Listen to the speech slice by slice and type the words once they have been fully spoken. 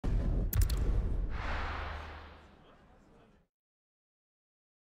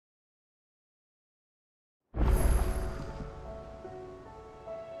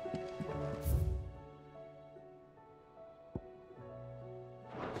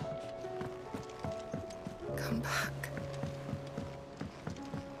come back.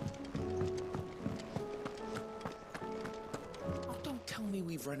 Oh, don't tell me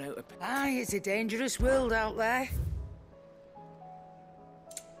we've run out of... Aye, it's a dangerous world out there.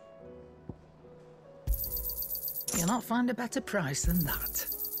 You'll not find a better price than that.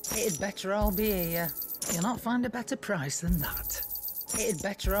 It'd better all be here. You'll not find a better price than that. It'd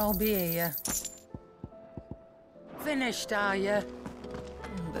better all be here. Finished, are you?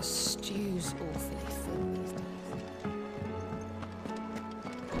 The stew's awfully thin these days.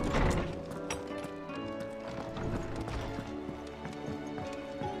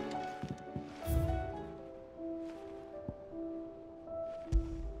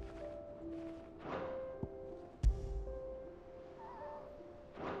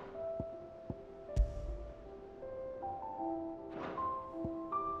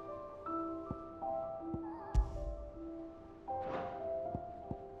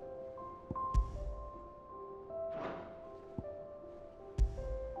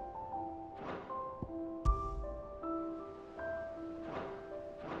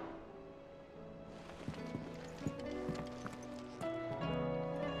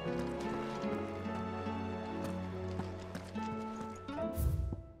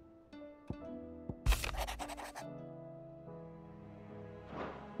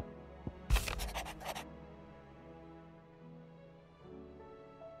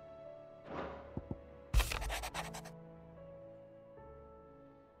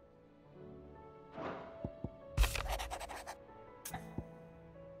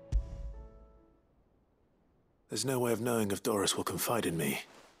 There's no way of knowing if Doris will confide in me,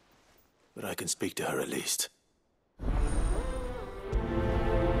 but I can speak to her at least.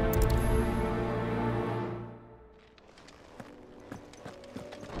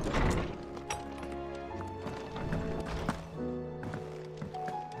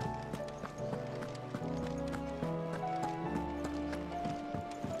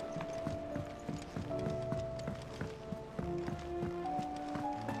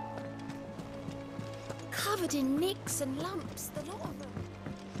 Covered in nicks and lumps, the lot of them.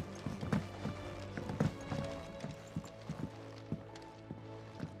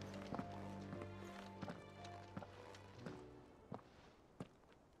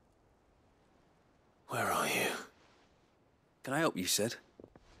 Where are you? Can I help you, Sid?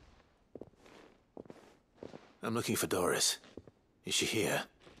 I'm looking for Doris. Is she here?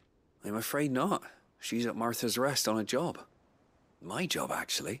 I'm afraid not. She's at Martha's Rest on a job. My job,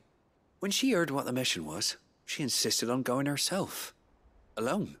 actually. When she heard what the mission was, she insisted on going herself.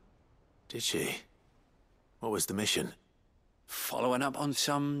 Alone. Did she? What was the mission? Following up on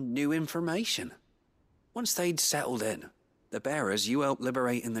some new information. Once they'd settled in, the bearers you helped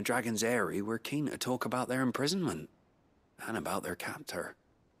liberate in the Dragon's Eyrie were keen to talk about their imprisonment. And about their captor.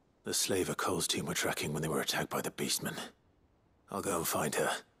 The slaver Cole's team were tracking when they were attacked by the Beastmen. I'll go and find her.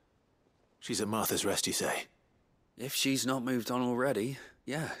 She's at Martha's Rest, you say? If she's not moved on already,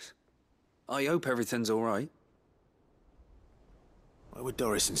 yes. I hope everything's all right. Why would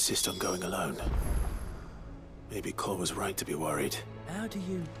Doris insist on going alone? Maybe Cole was right to be worried. How do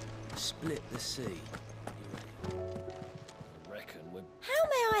you split the sea? How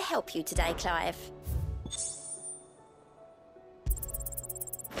may I help you today, Clive?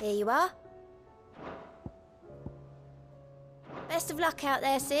 Here you are. Best of luck out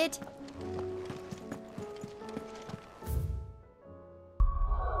there, Sid.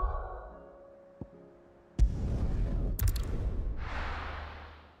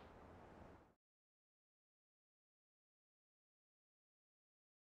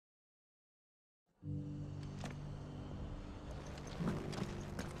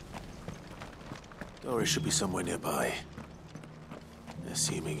 Doris should be somewhere nearby.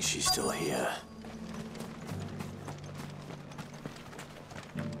 Assuming she's still here.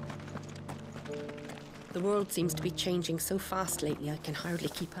 The world seems to be changing so fast lately, I can hardly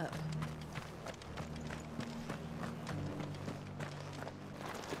keep up.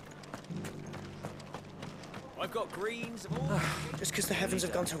 I've got greens of all... Just because the heavens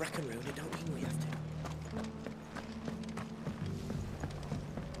have gone to rack and ruin, it don't mean we have to.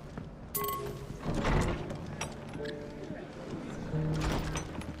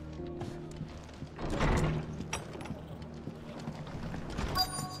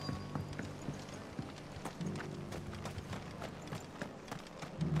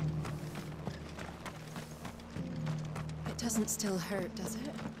 It doesn't still hurt, does it?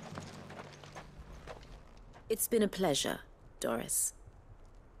 It's been a pleasure, Doris.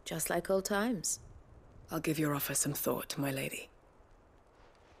 Just like old times. I'll give your offer some thought, my lady.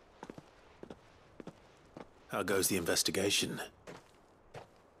 How goes the investigation?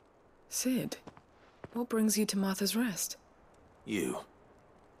 Sid, What brings you to Martha's Rest? You.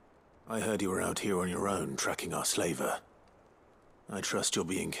 I heard you were out here on your own, tracking our slaver. I trust you're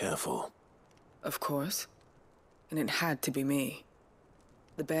being careful. Of course. And it had to be me.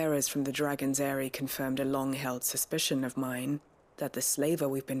 The bearers from the Dragon's Eyrie confirmed a long-held suspicion of mine that the slaver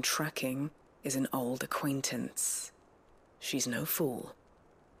we've been tracking is an old acquaintance. She's no fool.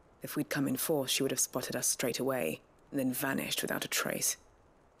 If we'd come in force, she would have spotted us straight away, and then vanished without a trace.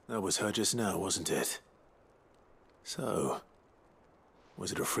 That was her just now, wasn't it? So,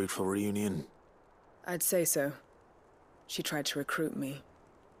 was it a fruitful reunion? I'd say so. She tried to recruit me.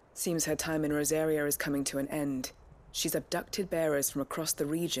 Seems her time in Rosaria is coming to an end. She's abducted bearers from across the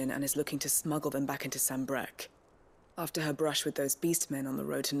region and is looking to smuggle them back into Sambrec. After her brush with those beastmen on the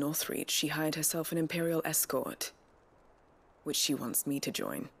road to Northreach, she hired herself an Imperial escort, which she wants me to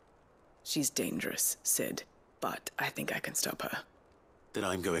join. She's dangerous, Sid, but I think I can stop her. Then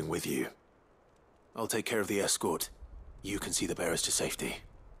I'm going with you. I'll take care of the escort. You can see the bearers to safety.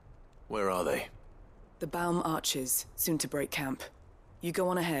 Where are they? The Baum Archers, soon to break camp. You go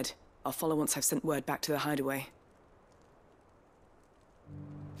on ahead. I'll follow once I've sent word back to the hideaway.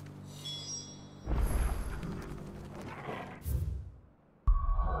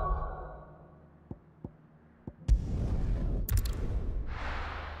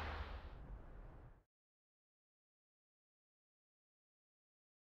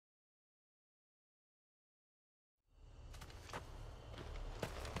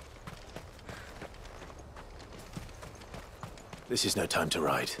 This is no time to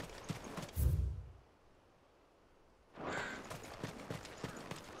ride.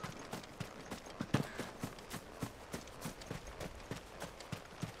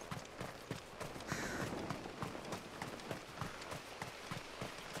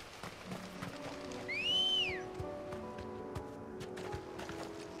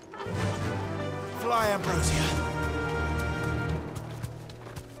 Fly, Ambrosia.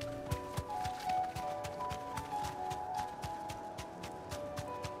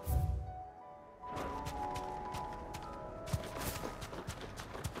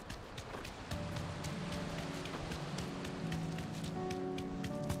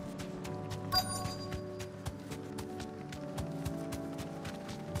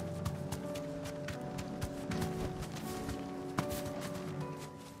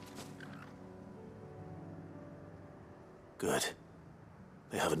 Good.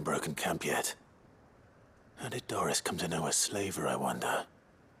 They haven't broken camp yet. How did Doris come to know a slaver, I wonder?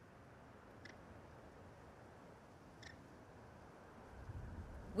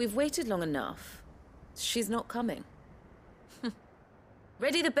 We've waited long enough. She's not coming.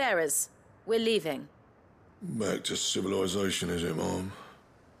 Ready the bearers. We're leaving. Back to civilization, is it, Mom?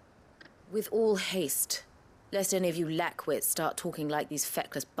 With all haste, lest any of you lackwits start talking like these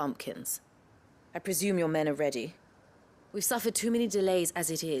feckless bumpkins. I presume your men are ready. We've suffered too many delays as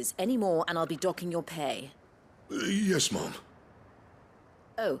it is. Any more, and I'll be docking your pay. Yes, Mom.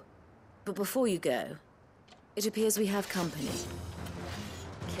 Oh, but before you go, it appears we have company.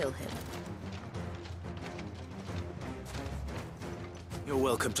 Kill him. You're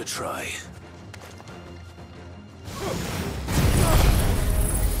welcome to try.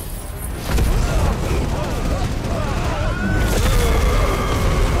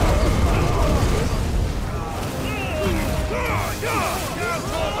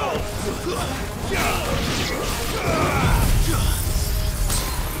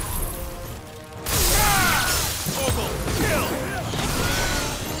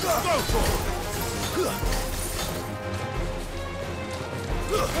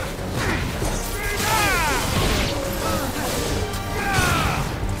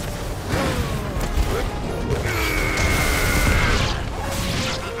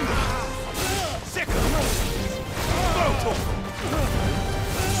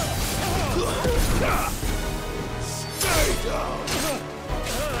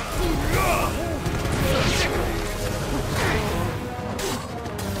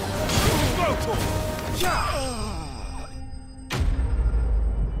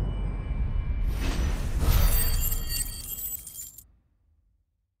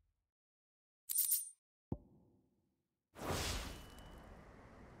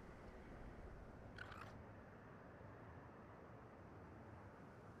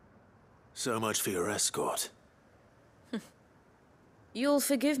 So much for your escort. You'll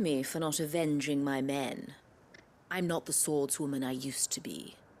forgive me for not avenging my men. I'm not the swordswoman I used to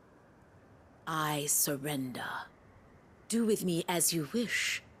be. I surrender. Do with me as you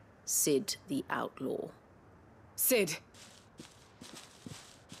wish, Sid the Outlaw. Sid!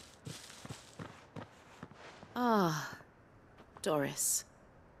 Ah, Doris.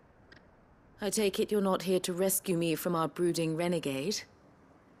 I take it you're not here to rescue me from our brooding renegade?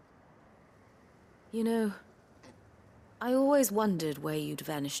 You know, I always wondered where you'd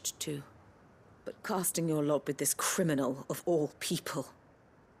vanished to. But casting your lot with this criminal of all people...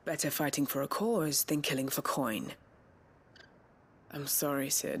 Better fighting for a cause than killing for coin. I'm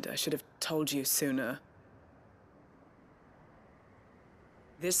sorry, Sid. I should have told you sooner.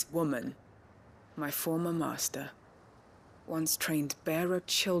 This woman, my former master, once trained bearer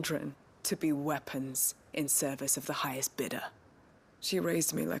children to be weapons in service of the highest bidder. She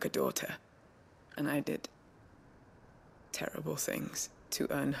raised me like a daughter, and I did terrible things to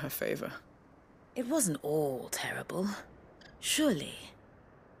earn her favor. It wasn't all terrible, surely.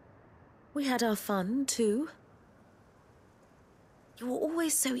 We had our fun, too. You were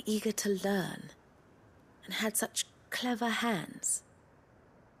always so eager to learn, and had such clever hands.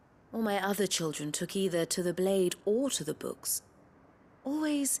 All my other children took either to the blade or to the books.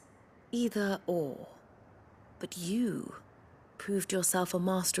 Always either or. But you proved yourself a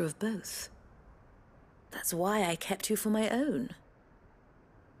master of both. That's why I kept you for my own.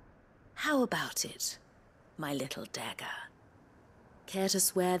 How about it, my little dagger? Care to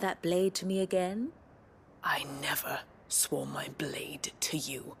swear that blade to me again? I never swore my blade to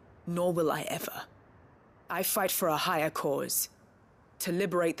you, nor will I ever. I fight for a higher cause, to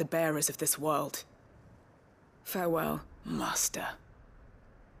liberate the bearers of this world. Farewell, Master.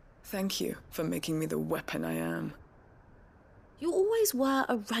 Thank you for making me the weapon I am. You always were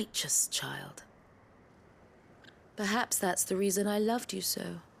a righteous child. Perhaps that's the reason I loved you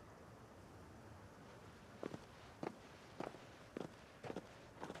so.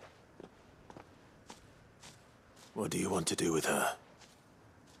 What do you want to do with her?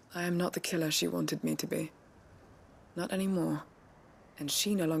 I am not the killer she wanted me to be. Not anymore. And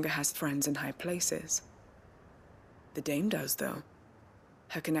she no longer has friends in high places. The Dame does, though.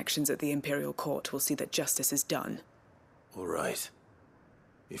 Her connections at the Imperial Court will see that justice is done. All right.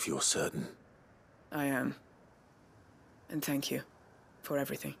 If you're certain. I am. And thank you for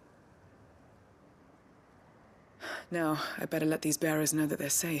everything. Now, I better let these bearers know that they're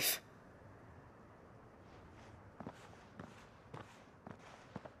safe.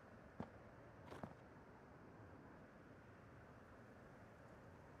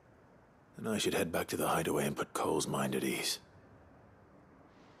 And I should head back to the hideaway and put Cole's mind at ease.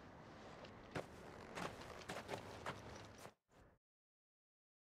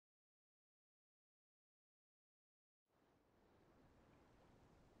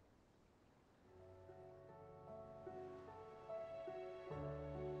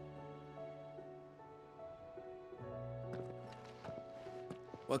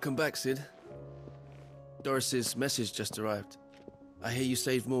 Welcome back, Sid. Doris's message just arrived. I hear you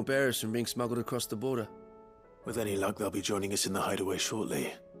saved more bearers from being smuggled across the border. With any luck, they'll be joining us in the hideaway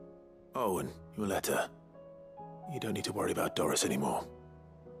shortly. Oh, and your letter. You don't need to worry about Doris anymore.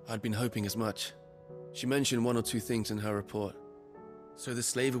 I'd been hoping as much. She mentioned one or two things in her report. So the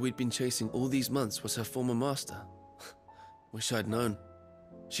slaver we'd been chasing all these months was her former master. Wish I'd known.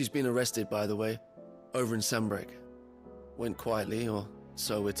 She's been arrested, by the way, over in Sambrek. Went quietly, or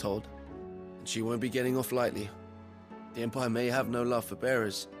so we're told. And she won't be getting off lightly. The Empire may have no love for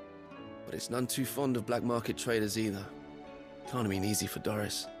bearers, but it's none too fond of black market traders either. Can't have been easy for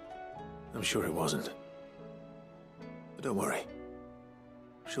Doris. I'm sure it wasn't. But don't worry.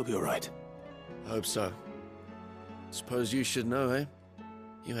 She'll be all right. I hope so. Suppose you should know, eh?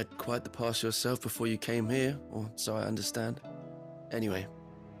 You had quite the past yourself before you came here, or so I understand. Anyway,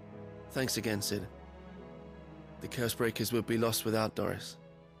 thanks again, Sid. The Cursebreakers would be lost without Doris.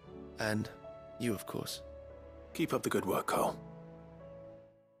 And you, of course. Keep up the good work, Cole.